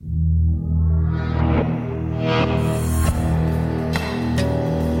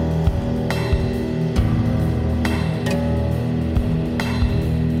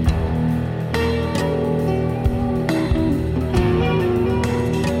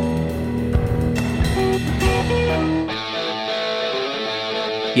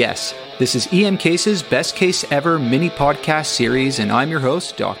Yes, this is EM Case's Best Case Ever mini podcast series, and I'm your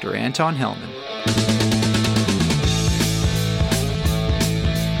host, Dr. Anton Hellman.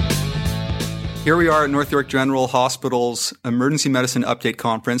 Here we are at North York General Hospital's Emergency Medicine Update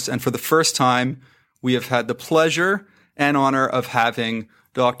Conference, and for the first time, we have had the pleasure and honor of having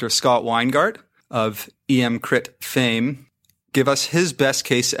Dr. Scott Weingart of EM Crit fame give us his best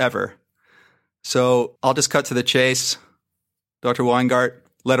case ever. So I'll just cut to the chase. Dr. Weingart,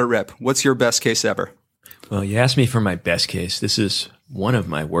 let it rip. What's your best case ever? Well, you asked me for my best case. This is one of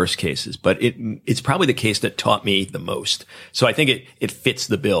my worst cases, but it's probably the case that taught me the most. So I think it fits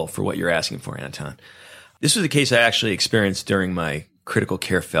the bill for what you're asking for, Anton. This was a case I actually experienced during my critical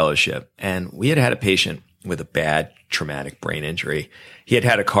care fellowship, and we had a patient with a bad traumatic brain injury. He had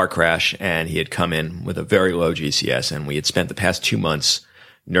had a car crash, and he had come in with a very low GCS, and we had spent the past 2 months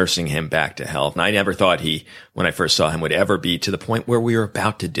nursing him back to health. And I never thought he, when I first saw him, would ever be to the point where we were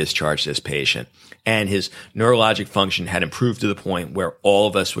about to discharge this patient. And his neurologic function had improved to the point where all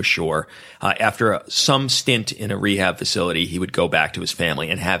of us were sure after some stint in a rehab facility, he would go back to his family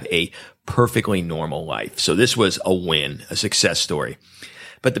and have a perfectly normal life. So this was a win, a success story.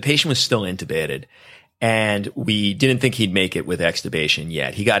 But the patient was still intubated. And we didn't think he'd make it with extubation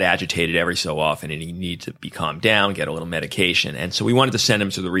yet. He got agitated every so often, and he needed to be calmed down, get a little medication. And so we wanted to send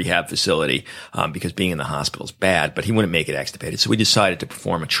him to the rehab facility because being in the hospital is bad, but he wouldn't make it extubated. So we decided to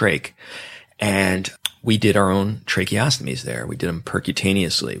perform a trach. And we did our own tracheostomies there. We did them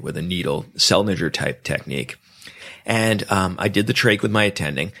percutaneously with a needle, Seldinger type technique. And I did the trach with my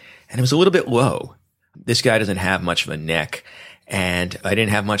attending, and it was a little bit low. This guy doesn't have much of a neck, and I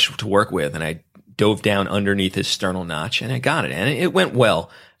didn't have much to work with, and I dove down underneath his sternal notch, and I got it. And it went well.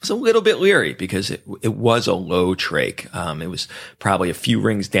 I was a little bit leery because it was a low trach. It was probably a few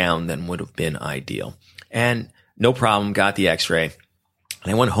rings down than would have been ideal. And no problem, got the x-ray.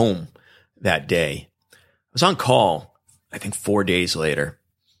 And I went home that day. I was on call, I think 4 days later.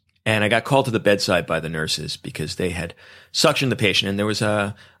 And I got called to the bedside by the nurses because they had suctioned the patient, and there was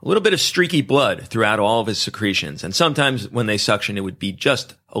a little bit of streaky blood throughout all of his secretions. And sometimes when they suction, it would be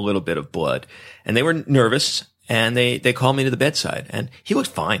just a little bit of blood. And they were nervous, and they called me to the bedside, and he looked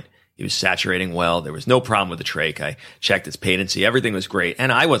fine. He was saturating well. There was no problem with the trach. I checked its patency. Everything was great.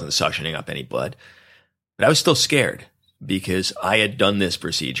 And I wasn't suctioning up any blood, but I was still scared because I had done this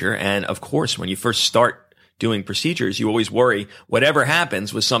procedure. And of course, when you first start doing procedures, you always worry whatever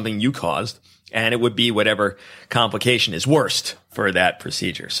happens was something you caused, and it would be whatever complication is worst for that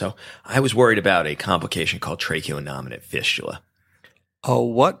procedure. So I was worried about a complication called tracheonominate fistula. Oh,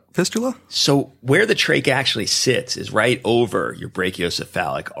 what fistula? So where the trach actually sits is right over your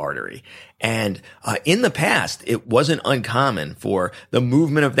brachiocephalic artery. And in the past, it wasn't uncommon for the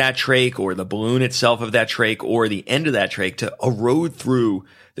movement of that trach or the balloon itself of that trach or the end of that trach to erode through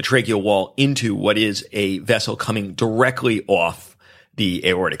the tracheal wall into what is a vessel coming directly off the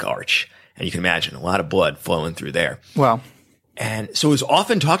aortic arch. And you can imagine a lot of blood flowing through there. Wow. And so it was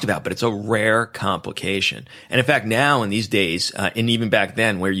often talked about, but it's a rare complication. And in fact, now in these days, and even back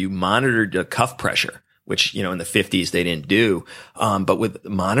then, where you monitored the cuff pressure, which, in the 50s they didn't do, but with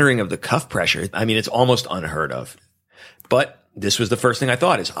monitoring of the cuff pressure, I mean, it's almost unheard of. But this was the first thing I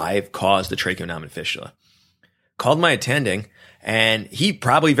thought is I've caused the tracheonominate fistula. Called my attending, and he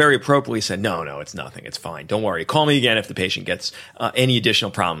probably very appropriately said, no, it's nothing. It's fine. Don't worry. Call me again if the patient gets any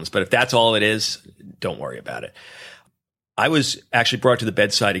additional problems. But if that's all it is, don't worry about it. I was actually brought to the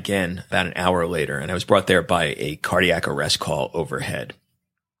bedside again about an hour later, and I was brought there by a cardiac arrest call overhead.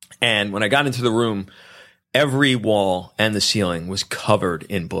 And when I got into the room, every wall and the ceiling was covered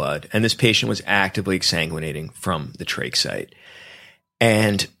in blood, and this patient was actively exsanguinating from the trach site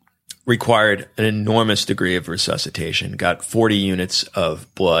and required an enormous degree of resuscitation, got 40 units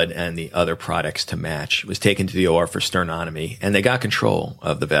of blood and the other products to match, was taken to the OR for sternotomy, and they got control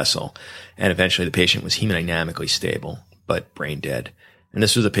of the vessel. And eventually the patient was hemodynamically stable, but brain dead. And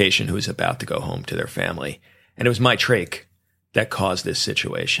this was a patient who was about to go home to their family. And it was my trach that caused this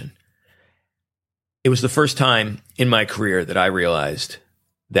situation. It was the first time in my career that I realized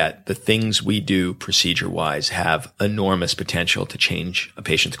that the things we do procedure-wise have enormous potential to change a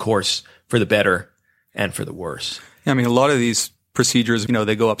patient's course for the better and for the worse. Yeah, I mean, a lot of these procedures,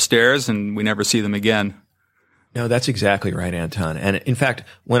 they go upstairs and we never see them again. No, that's exactly right, Anton. And in fact,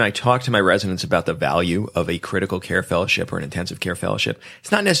 when I talk to my residents about the value of a critical care fellowship or an intensive care fellowship,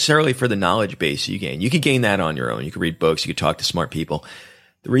 it's not necessarily for the knowledge base you gain. You could gain that on your own. You could read books. You could talk to smart people.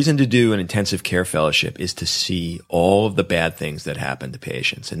 The reason to do an intensive care fellowship is to see all of the bad things that happen to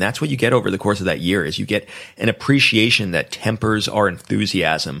patients. And that's what you get over the course of that year is you get an appreciation that tempers our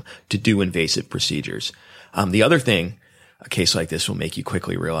enthusiasm to do invasive procedures. The other thing a case like this will make you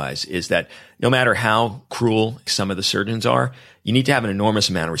quickly realize is that no matter how cruel some of the surgeons are, you need to have an enormous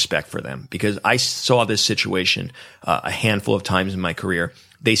amount of respect for them, because I saw this situation a handful of times in my career.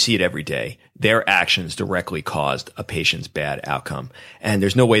 They see it every day. Their actions directly caused a patient's bad outcome. And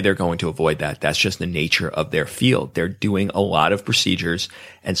there's no way they're going to avoid that. That's just the nature of their field. They're doing a lot of procedures,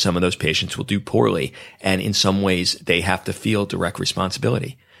 and some of those patients will do poorly. And in some ways, they have to feel direct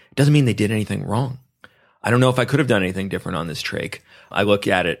responsibility. It doesn't mean they did anything wrong. I don't know if I could have done anything different on this trach. I look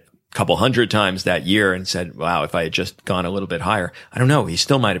at it a couple hundred times that year and said, wow, if I had just gone a little bit higher, I don't know. He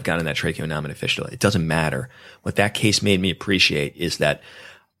still might have gotten that tracheonominate fistula. It doesn't matter. What that case made me appreciate is that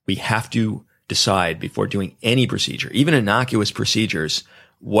we have to decide before doing any procedure, even innocuous procedures,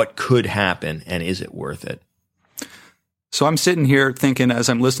 what could happen and is it worth it? So I'm sitting here thinking as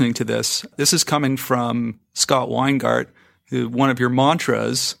I'm listening to this is coming from Scott Weingart, who one of your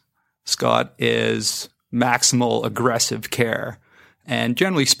mantras, Scott, is maximal aggressive care. And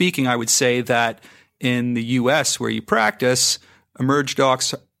generally speaking, I would say that in the US where you practice, ED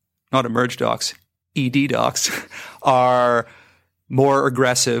docs are more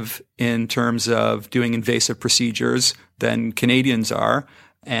aggressive in terms of doing invasive procedures than Canadians are.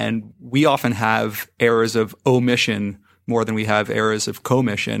 And we often have errors of omission more than we have errors of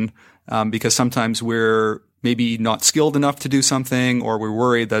commission, because sometimes we're maybe not skilled enough to do something, or we're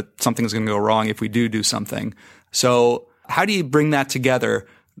worried that something's going to go wrong if we do something. So how do you bring that together?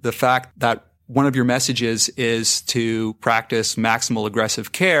 The fact that one of your messages is to practice maximal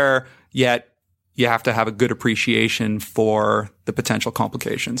aggressive care, yet you have to have a good appreciation for the potential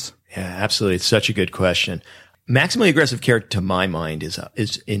complications. Yeah, absolutely. It's such a good question. Maximally aggressive care, to my mind, is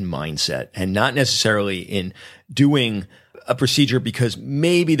in mindset, and not necessarily in doing a procedure because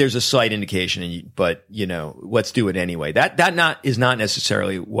maybe there's a slight indication, but let's do it anyway. That is not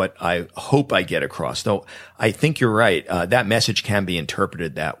necessarily what I hope I get across. Though I think you're right. That message can be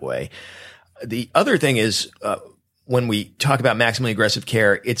interpreted that way. The other thing is, when we talk about maximally aggressive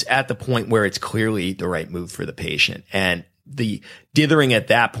care, it's at the point where it's clearly the right move for the patient. And the dithering at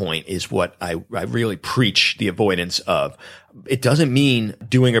that point is what I really preach the avoidance of. It doesn't mean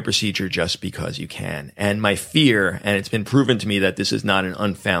doing a procedure just because you can. And my fear, and it's been proven to me that this is not an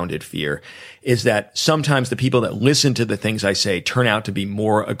unfounded fear, is that sometimes the people that listen to the things I say turn out to be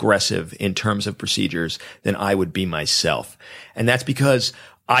more aggressive in terms of procedures than I would be myself. And that's because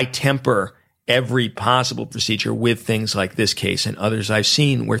I temper every possible procedure with things like this case and others I've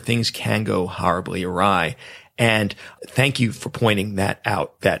seen where things can go horribly awry. And thank you for pointing that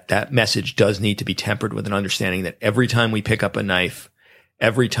out, that message does need to be tempered with an understanding that every time we pick up a knife,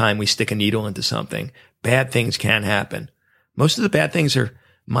 every time we stick a needle into something, bad things can happen. Most of the bad things are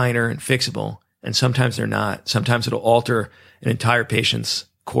minor and fixable, and sometimes they're not. Sometimes it'll alter an entire patient's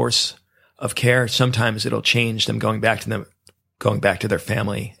course of care. Sometimes it'll change them going back to their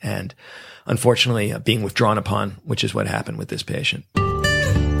family, and unfortunately being withdrawn upon, which is what happened with this patient.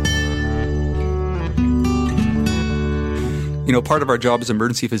 Part of our job as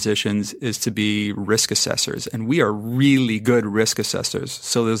emergency physicians is to be risk assessors, and we are really good risk assessors.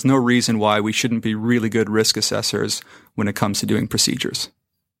 So there's no reason why we shouldn't be really good risk assessors when it comes to doing procedures.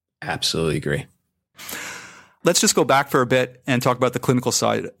 Absolutely agree. Let's just go back for a bit and talk about the clinical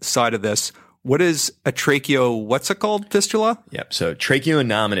side of this. What is a fistula? Yep. So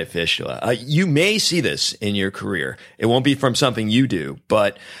tracheonominate fistula. You may see this in your career. It won't be from something you do,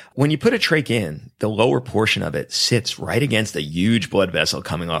 but when you put a trach in, the lower portion of it sits right against a huge blood vessel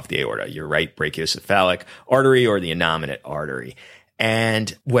coming off the aorta, your right brachiocephalic artery or the innominate artery.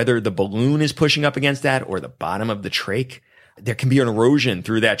 And whether the balloon is pushing up against that or the bottom of the trach, there can be an erosion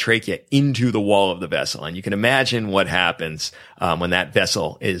through that trachea into the wall of the vessel. And you can imagine what happens when that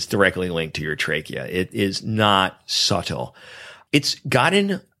vessel is directly linked to your trachea. It is not subtle. It's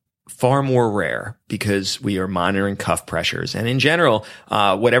gotten far more rare because we are monitoring cuff pressures. And in general,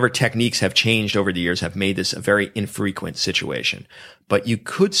 whatever techniques have changed over the years have made this a very infrequent situation. But you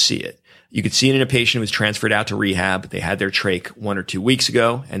could see it. You could see it in a patient who was transferred out to rehab. They had their trach 1 or 2 weeks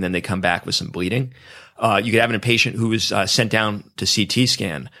ago, and then they come back with some bleeding. You could have in a patient who was sent down to CT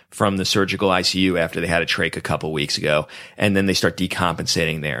scan from the surgical ICU after they had a trach a couple weeks ago, and then they start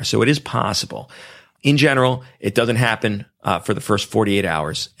decompensating there. So it is possible. In general, it doesn't happen for the first 48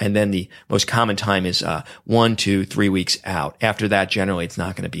 hours, and then the most common time is 1, 2, 3 weeks out. After that, generally, it's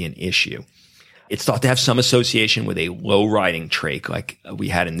not going to be an issue. It's thought to have some association with a low-riding trach like we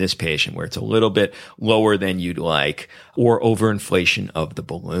had in this patient, where it's a little bit lower than you'd like, or overinflation of the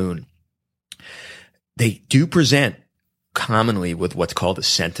balloon. They do present commonly with what's called a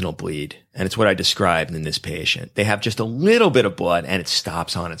sentinel bleed. And it's what I described in this patient. They have just a little bit of blood and it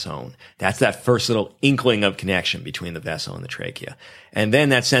stops on its own. That's that first little inkling of connection between the vessel and the trachea. And then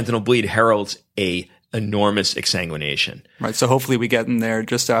that sentinel bleed heralds a enormous exsanguination. Right. So hopefully we get in there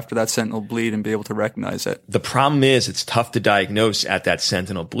just after that sentinel bleed and be able to recognize it. The problem is it's tough to diagnose at that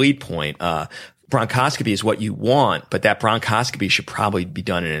sentinel bleed point. Bronchoscopy is what you want, but that bronchoscopy should probably be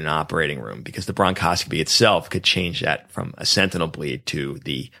done in an operating room because the bronchoscopy itself could change that from a sentinel bleed to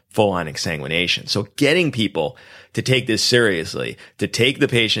the full-on exsanguination. So getting people to take this seriously, to take the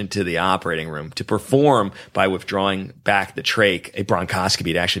patient to the operating room, to perform by withdrawing back the trach, a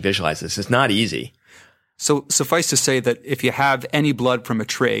bronchoscopy to actually visualize this is not easy. So suffice to say that if you have any blood from a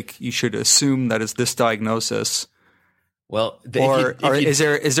trach, you should assume that it's this diagnosis. Well, is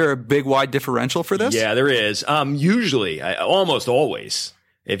there a big wide differential for this? Yeah, there is. Usually, almost always,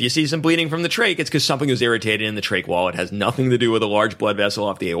 if you see some bleeding from the trach, it's because something was irritated in the trach wall. It has nothing to do with a large blood vessel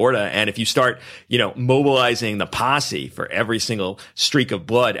off the aorta. And if you start, mobilizing the posse for every single streak of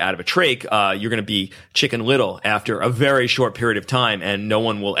blood out of a trach, you're going to be Chicken Little after a very short period of time, and no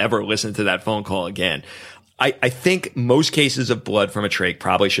one will ever listen to that phone call again. I think most cases of blood from a trach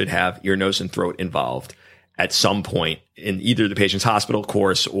probably should have ear, nose, and throat involved at some point in either the patient's hospital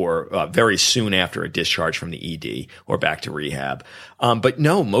course or very soon after a discharge from the ED or back to rehab. But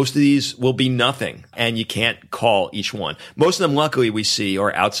no, most of these will be nothing, and you can't call each one. Most of them, luckily, we see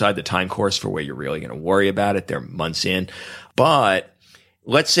are outside the time course for where you're really going to worry about it. They're months in. But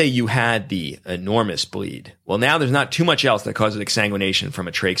let's say you had the enormous bleed. Well, now there's not too much else that causes exsanguination from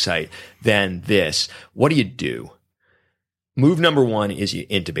a trach site than this. What do you do? Move number one is you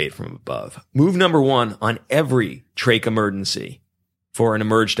intubate from above. Move number one on every trach emergency for an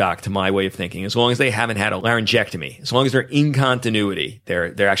emerge doc, to my way of thinking, as long as they haven't had a laryngectomy, as long as they're in continuity,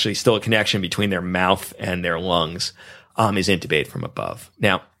 they're actually still a connection between their mouth and their lungs, is intubate from above.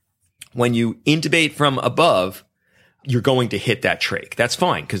 Now, when you intubate from above, you're going to hit that trach. That's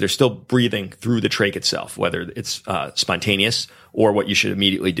fine because they're still breathing through the trach itself, whether it's spontaneous or what you should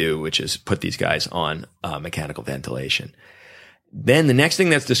immediately do, which is put these guys on mechanical ventilation. Then the next thing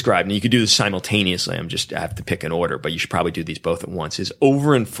that's described, and you could do this simultaneously, I have to pick an order, but you should probably do these both at once, is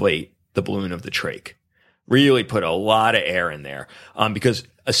overinflate the balloon of the trach. Really put a lot of air in there. Because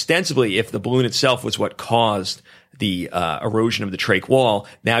ostensibly, if the balloon itself was what caused the erosion of the trach wall,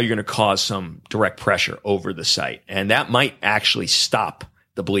 now you're going to cause some direct pressure over the site. And that might actually stop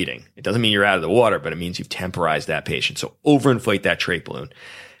the bleeding. It doesn't mean you're out of the water, but it means you've temporized that patient. So overinflate that trach balloon.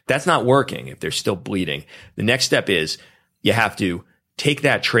 That's not working if they're still bleeding. The next step is you have to take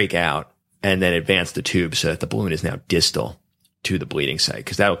that trach out and then advance the tube so that the balloon is now distal to the bleeding site,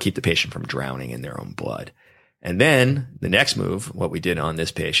 because that'll keep the patient from drowning in their own blood. And then the next move, what we did on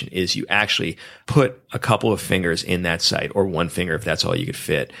this patient, is you actually put a couple of fingers in that site, or one finger if that's all you could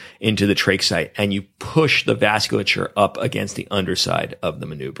fit, into the trach site, and you push the vasculature up against the underside of the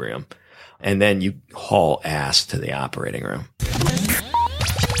manubrium. And then you haul ass to the operating room.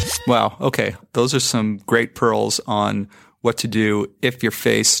 Wow. Okay. Those are some great pearls on what to do if you're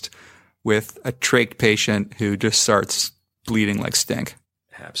faced with a trach patient who just starts bleeding like stink.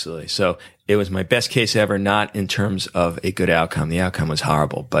 Absolutely. So it was my best case ever, not in terms of a good outcome. The outcome was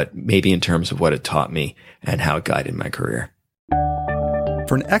horrible, but maybe in terms of what it taught me and how it guided my career.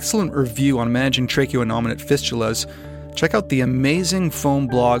 For an excellent review on managing tracheoinnominate fistulas, check out the amazing foam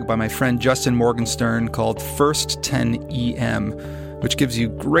blog by my friend Justin Morgenstern called First 10 EM, which gives you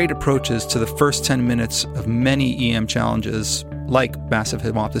great approaches to the first 10 minutes of many EM challenges, like massive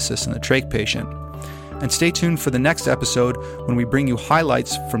hemoptysis in the trach patient. And stay tuned for the next episode when we bring you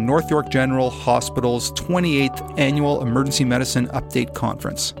highlights from North York General Hospital's 28th Annual Emergency Medicine Update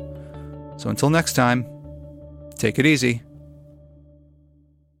Conference. So until next time, take it easy.